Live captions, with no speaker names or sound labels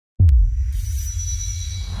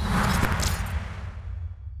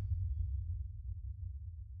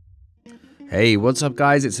Hey, what's up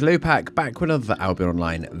guys, it's Lewpac back with another Albion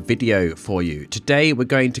Online video for you. Today we're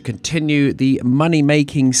going to continue the money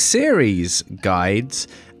making series guides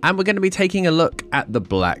and we're going to be taking a look at the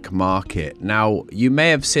black market. Now, you may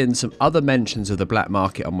have seen some other mentions of the black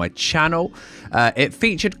market on my channel. It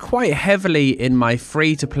featured quite heavily in my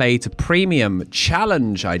free-to-play to premium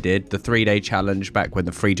challenge I did, the 3-day challenge back when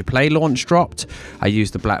the free-to-play launch dropped. I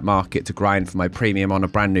used the black market to grind for my premium on a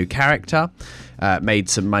brand new character. Made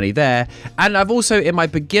some money there. And I've also, in my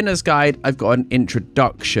beginner's guide, I've got an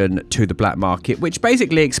introduction to the black market, which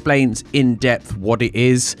basically explains in depth what it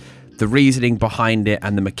is, the reasoning behind it,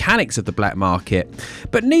 and the mechanics of the black market.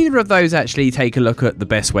 But neither of those actually take a look at the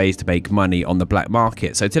best ways to make money on the black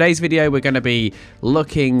market. So today's video, we're going to be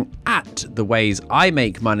looking at the ways I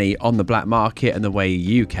make money on the black market and the way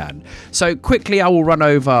you can. So quickly, I will run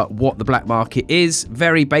over what the black market is.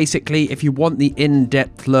 Very basically, if you want the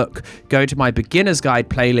in-depth look, go to my beginner's guide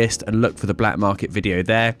playlist and look for the black market video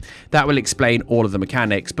there. That will explain all of the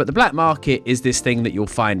mechanics. But the black market is this thing that you'll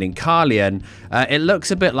find in Albion. It looks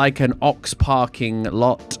a bit like an ox parking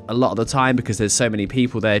lot a lot of the time because there's so many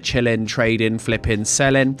people there chilling, trading, flipping,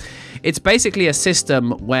 selling. It's basically a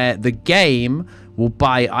system where the game will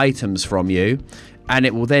buy items from you and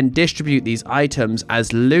it will then distribute these items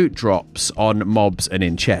as loot drops on mobs and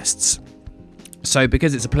in chests. So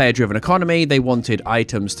because it's a player-driven economy, they wanted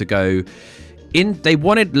items to go in. They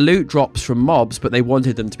wanted loot drops from mobs, but they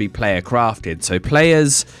wanted them to be player crafted. So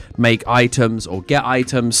players make items or get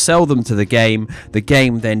items, sell them to the game. The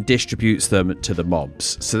game then distributes them to the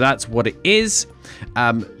mobs. So that's what it is.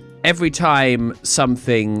 Every time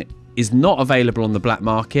something is not available on the black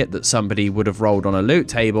market that somebody would have rolled on a loot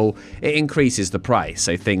table, it increases the price,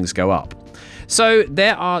 so things go up. So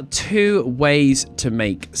there are two ways to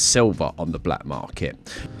make silver on the black market.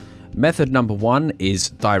 Method number one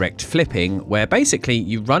is direct flipping, where basically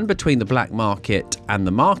you run between the black market and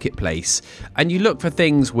the marketplace and you look for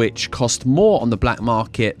things which cost more on the black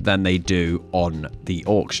market than they do on the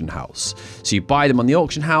auction house. So you buy them on the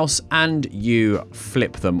auction house and you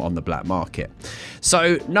flip them on the black market.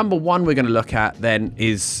 So number one we're going to look at then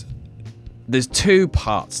is, there's two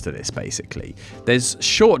parts to this basically. There's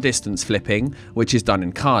short distance flipping, which is done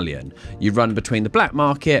in Albion. You run between the black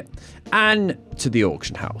market and to the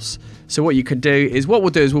auction house. So what you can do is, what we'll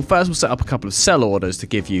do is we'll set up a couple of sell orders to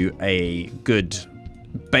give you a good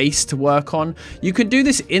base to work on. You can do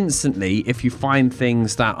this instantly if you find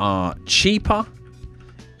things that are cheaper.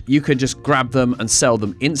 You can just grab them and sell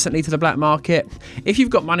them instantly to the black market. If you've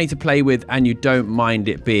got money to play with and you don't mind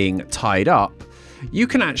it being tied up, you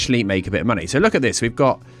can actually make a bit of money. So look at this. We've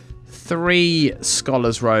got 3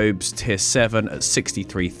 Scholar's Robes tier 7 at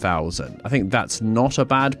 63,000. I think that's not a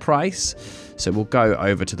bad price. So we'll go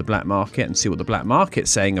over to the black market and see what the black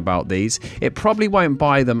market's saying about these. It probably won't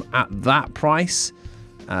buy them at that price.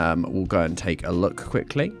 We'll go and take a look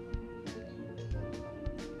quickly.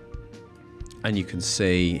 And you can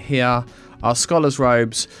see here, our Scholar's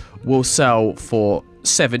Robes will sell for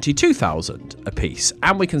 72,000 a piece,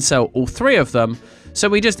 and we can sell all 3 of them. So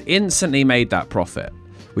we just instantly made that profit.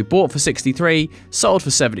 We bought for 63, sold for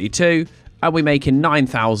 72, and we're making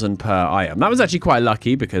 9,000 per item. That was actually quite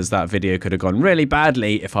lucky because that video could have gone really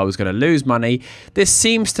badly if I was going to lose money. This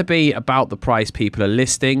seems to be about the price people are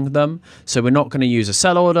listing them, so we're not going to use a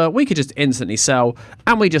sell order. We could just instantly sell,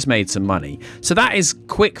 and we just made some money. So that is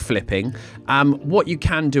quick flipping. What you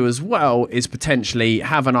can do as well is potentially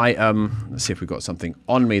have an item. Let's see if we've got something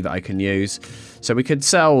on me that I can use. So we could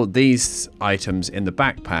sell these items in the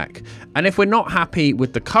backpack, and if we're not happy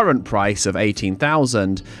with the current price of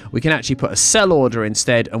 18,000, we can actually put a sell order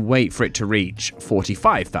instead and wait for it to reach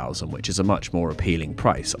 45,000, which is a much more appealing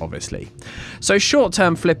price, obviously. So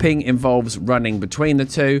short-term flipping involves running between the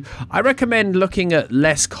two. I recommend looking at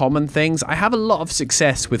less common things. I have a lot of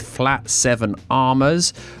success with flat 7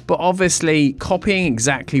 armors, but obviously copying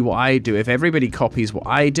exactly what I do, if everybody copies what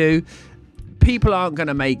I do, people aren't going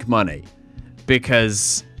to make money,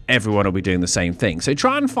 because everyone will be doing the same thing. So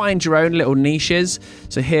try and find your own little niches.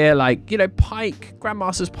 So here, like, you know, Pike,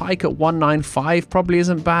 Grandmaster's Pike at 195 probably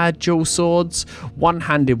isn't bad. Dual swords,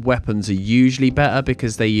 one-handed weapons are usually better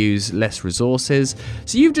because they use less resources.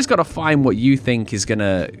 So you've just got to find what you think is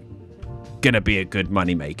gonna be a good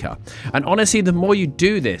money maker. And honestly, the more you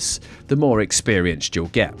do this, the more experienced you'll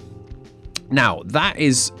get. Now, that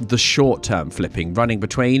is the short-term flipping, running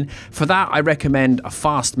between. For that, I recommend a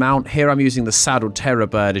fast mount. Here I'm using the Saddled Terror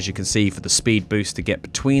Bird, as you can see, for the speed boost to get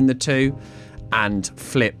between the two and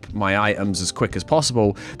flip my items as quick as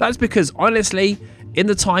possible. That's because, honestly, in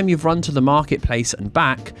the time you've run to the marketplace and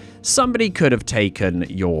back, somebody could have taken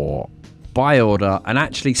your buy order and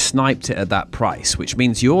actually sniped it at that price, which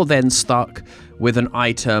means you're then stuck with an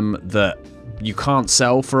item that you can't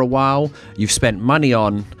sell for a while, you've spent money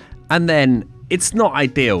on, and then it's not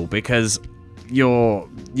ideal because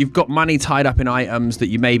you've got money tied up in items that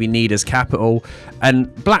you maybe need as capital,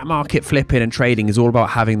 and black market flipping and trading is all about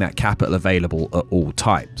having that capital available at all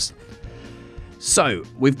times. So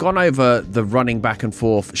we've gone over the running back and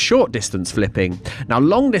forth short distance flipping. Now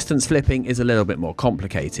long distance flipping is a little bit more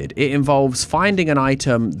complicated. It involves finding an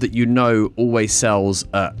item that you know always sells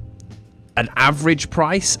at an average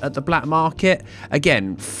price at the black market.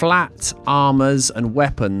 Again, flat armors and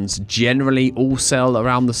weapons generally all sell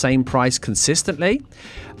around the same price consistently.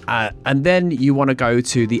 And then you want to go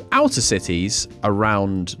to the outer cities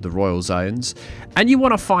around the royal zones, and you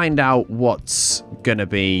want to find out what's going to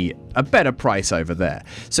be a better price over there.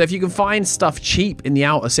 So if you can find stuff cheap in the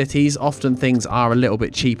outer cities, often things are a little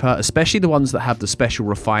bit cheaper, especially the ones that have the special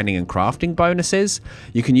refining and crafting bonuses.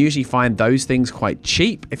 You can usually find those things quite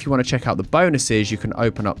cheap. If you want to check out the bonuses, you can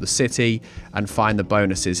open up the city and find the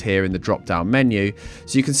bonuses here in the drop down menu.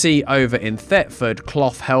 So you can see over in Thetford,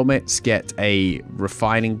 cloth helmets get a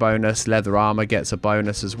refining bonus, leather armor gets a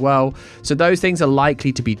bonus as well. So those things are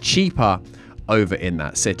likely to be cheaper over in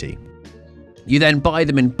that city. You then buy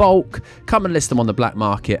them in bulk, come and list them on the black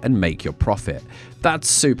market and make your profit. That's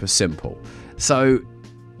super simple. So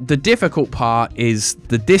the difficult part is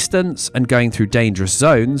the distance and going through dangerous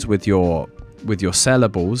zones with your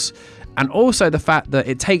sellables, and also the fact that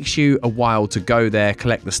it takes you a while to go there,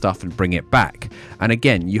 collect the stuff and bring it back. And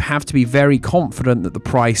again, you have to be very confident that the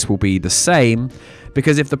price will be the same,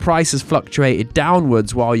 because if the price has fluctuated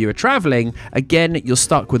downwards while you are traveling, again, you're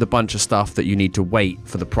stuck with a bunch of stuff that you need to wait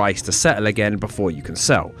for the price to settle again before you can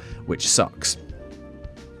sell, which sucks.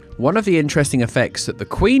 One of the interesting effects that the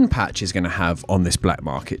Queen patch is going to have on this black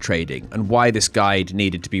market trading, and why this guide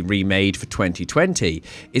needed to be remade for 2020,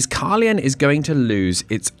 is Carlion is going to lose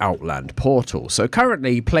its Outland portal. So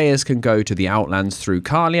currently players can go to the Outlands through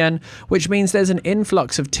Carlion, which means there's an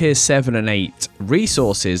influx of tier 7 and 8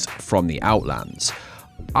 resources from the Outlands.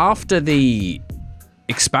 After the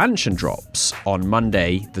expansion drops on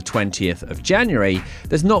Monday the 20th of January,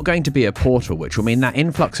 there's not going to be a portal, which will mean that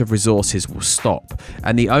influx of resources will stop,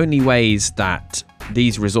 and the only ways that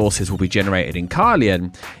these resources will be generated in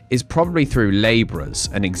Carlion is probably through labourers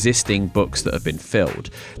and existing books that have been filled.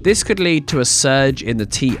 This could lead to a surge in the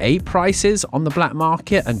T8 prices on the black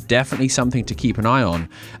market, and definitely something to keep an eye on.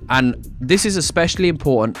 And this is especially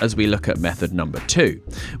important as we look at method number 2,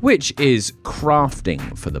 which is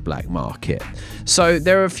crafting for the black market. So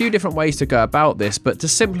there are a few different ways to go about this, but to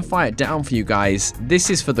simplify it down for you guys, this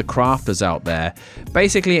is for the crafters out there.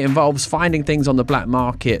 Basically, it involves finding things on the black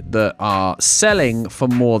market that are selling for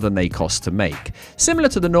more than they cost to make. Similar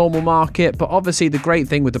to the normal market, but obviously the great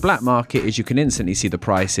thing with the black market is you can instantly see the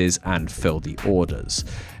prices and fill the orders.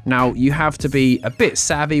 Now, you have to be a bit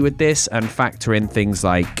savvy with this and factor in things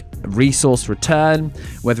like resource return,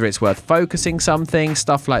 whether it's worth focusing something,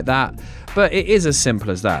 stuff like that. But it is as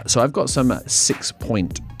simple as that. So I've got some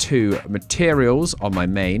 6.2 materials on my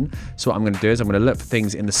main. So what I'm going to do is I'm going to look for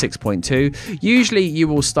things in the 6.2. Usually you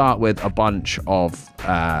will start with a bunch of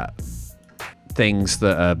things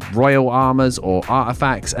that are royal armors or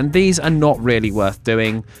artifacts, and these are not really worth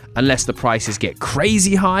doing unless the prices get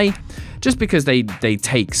crazy high, just because they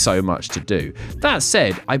take so much to do. That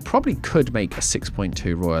said, I probably could make a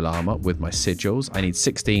 6.2 royal armor with my sigils. I need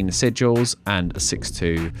 16 sigils and a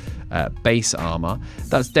 6.2 base armor.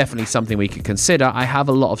 That's definitely something we could consider. I have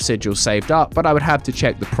a lot of sigils saved up, but I would have to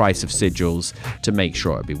check the price of sigils to make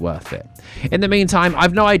sure it'd be worth it. In the meantime,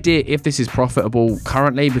 I've no idea if this is profitable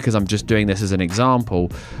currently because I'm just doing this as an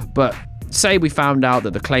example, but say we found out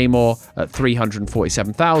that the Claymore at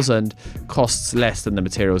 347,000 costs less than the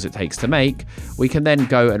materials it takes to make, we can then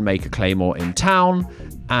go and make a Claymore in town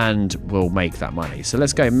and we'll make that money. So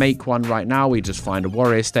let's go make one right now. We just find a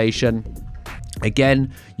warrior station.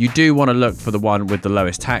 Again, you do want to look for the one with the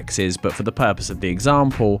lowest taxes, but for the purpose of the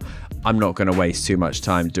example, I'm not going to waste too much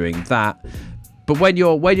time doing that. But when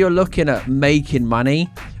you're looking at making money,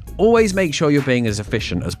 always make sure you're being as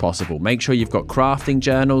efficient as possible. Make sure you've got crafting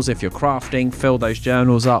journals. If you're crafting, fill those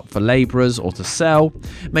journals up for laborers or to sell.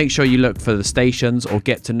 Make sure you look for the stations or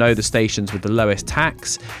get to know the stations with the lowest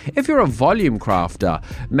tax. If you're a volume crafter,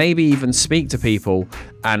 maybe even speak to people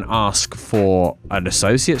and ask for an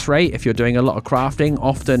associate's rate. If you're doing a lot of crafting,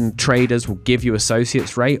 often traders will give you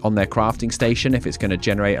associate's rate on their crafting station if it's going to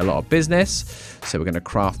generate a lot of business. So we're going to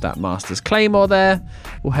craft that Master's Claymore there.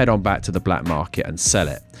 We'll head on back to the black market and sell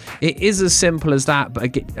it. It is as simple as that,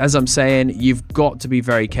 but as I'm saying, you've got to be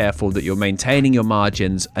very careful that you're maintaining your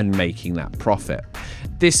margins and making that profit.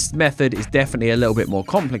 This method is definitely a little bit more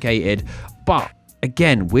complicated, but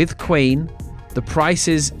again, with Queen, the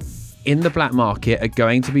prices in the black market are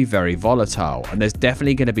going to be very volatile, and there's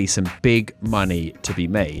definitely going to be some big money to be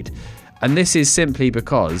made. And this is simply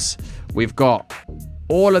because we've got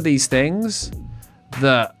all of these things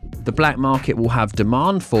that the black market will have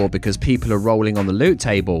demand for because people are rolling on the loot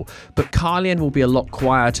table, but Carlion will be a lot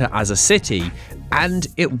quieter as a city, and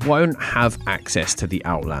it won't have access to the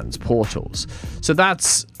Outlands portals. So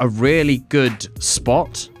that's a really good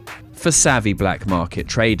spot for savvy black market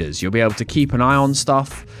traders. You'll be able to keep an eye on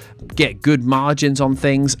stuff, get good margins on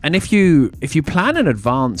things, and if you plan in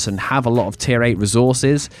advance and have a lot of tier 8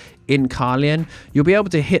 resources in Carlion, you'll be able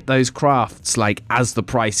to hit those crafts like as the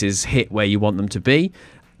prices hit where you want them to be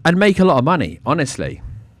and make a lot of money, honestly.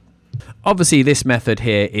 Obviously, this method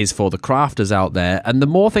here is for the crafters out there, and the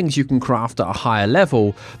more things you can craft at a higher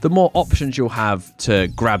level, the more options you'll have to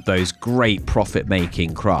grab those great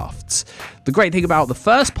profit-making crafts. The great thing about the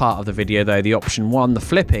first part of the video, though, the option 1, the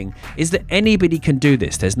flipping, is that anybody can do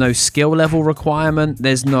this. There's no skill level requirement,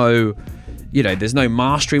 there's no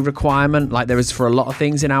mastery requirement like there is for a lot of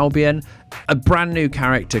things in Albion. A brand new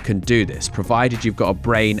character can do this, provided you've got a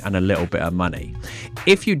brain and a little bit of money.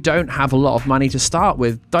 If you don't have a lot of money to start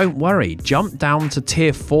with, don't worry. Jump down to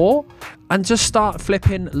tier 4 and just start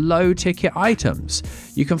flipping low ticket items.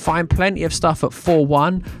 You can find plenty of stuff at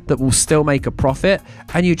 4-1 that will still make a profit,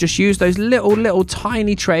 and you just use those little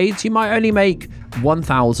tiny trades. You might only make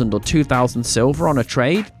 1,000 or 2,000 silver on a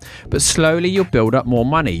trade, but slowly you'll build up more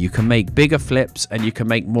money. You can make bigger flips and you can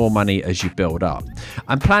make more money as you build up.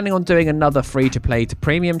 I'm planning on doing another free-to-play to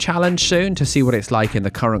premium challenge soon to see what it's like in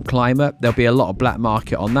the current climate. There'll be a lot of black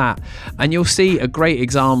market on that, and you'll see a great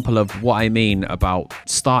example of what I mean about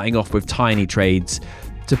starting off with tiny trades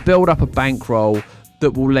to build up a bankroll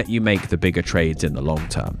that will let you make the bigger trades in the long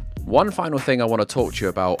term. One final thing I want to talk to you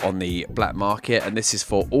about on the black market, and this is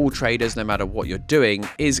for all traders no matter what you're doing,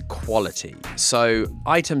 is quality. So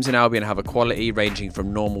items in Albion have a quality ranging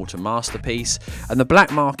from normal to masterpiece, and the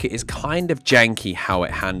black market is kind of janky how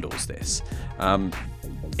it handles this.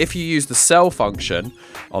 If you use the sell function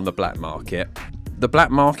on the black market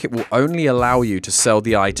will only allow you to sell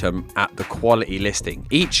the item at the quality listing.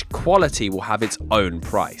 Each quality will have its own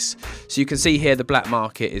price. So you can see here the black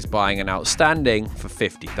market is buying an outstanding for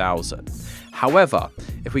 50,000. However,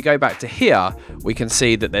 if we go back to here, we can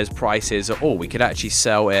see that there's prices, or we could actually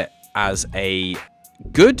sell it as a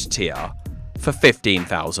good tier for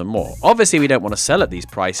 15,000 more. Obviously, we don't want to sell at these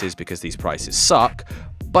prices because these prices suck,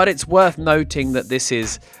 but it's worth noting that this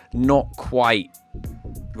is not quite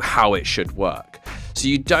how it should work. So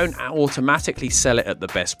you don't automatically sell it at the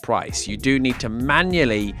best price. You do need to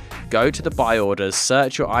manually go to the buy orders,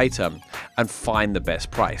 search your item, and find the best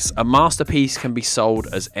price. A masterpiece can be sold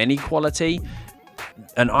as any quality.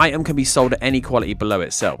 An item can be sold at any quality below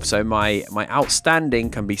itself. So my outstanding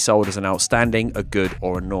can be sold as an outstanding, a good,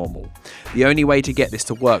 or a normal. The only way to get this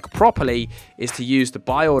to work properly is to use the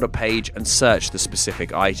buy order page and search the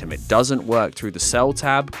specific item. It doesn't work through the sell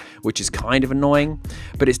tab, which is kind of annoying,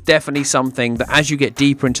 but it's definitely something that as you get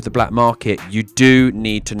deeper into the black market, you do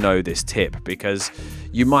need to know this tip, because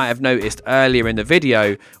you might have noticed earlier in the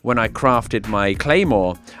video when I crafted my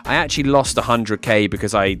claymore, I actually lost 100k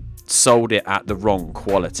because I sold it at the wrong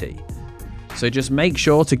quality. So just make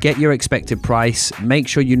sure to get your expected price, make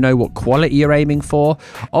sure you know what quality you're aiming for.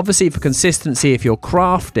 Obviously, for consistency, if you're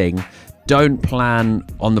crafting, don't plan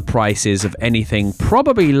on the prices of anything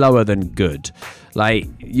probably lower than good. Like,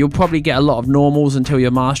 you'll probably get a lot of normals until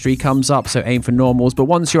your mastery comes up, so aim for normals, but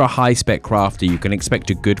once you're a high spec crafter, you can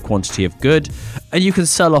expect a good quantity of good, and you can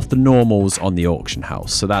sell off the normals on the auction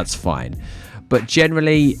house, so that's fine. But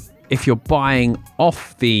generally, if you're buying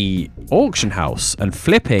off the auction house and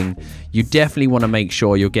flipping, you definitely want to make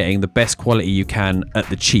sure you're getting the best quality you can at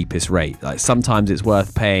the cheapest rate. Like, sometimes it's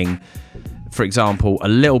worth paying, for example, a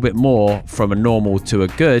little bit more from a normal to a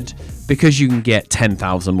good because you can get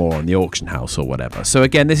 10,000 more on the auction house or whatever. So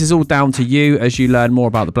again, this is all down to you. As you learn more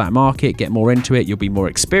about the black market, get more into it, you'll be more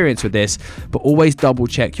experienced with this, but always double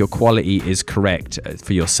check your quality is correct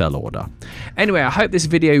for your sell order. Anyway, I hope this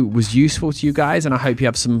video was useful to you guys, and I hope you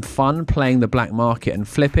have some fun playing the black market and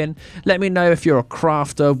flipping. Let me know if you're a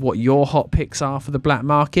crafter, what your hot picks are for the black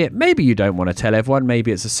market. Maybe you don't want to tell everyone,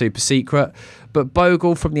 maybe it's a super secret, but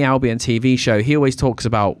Bogle from the Albion TV show, he always talks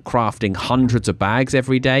about crafting hundreds of bags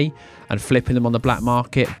every day. and flipping them on the black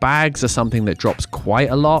market. Bags are something that drops quite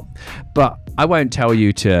a lot, but I won't tell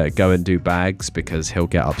you to go and do bags because he'll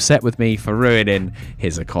get upset with me for ruining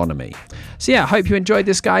his economy. So yeah, I hope you enjoyed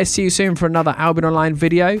this, guys. See you soon for another Albion Online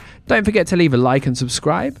video. Don't forget to leave a like and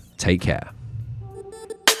subscribe. Take care.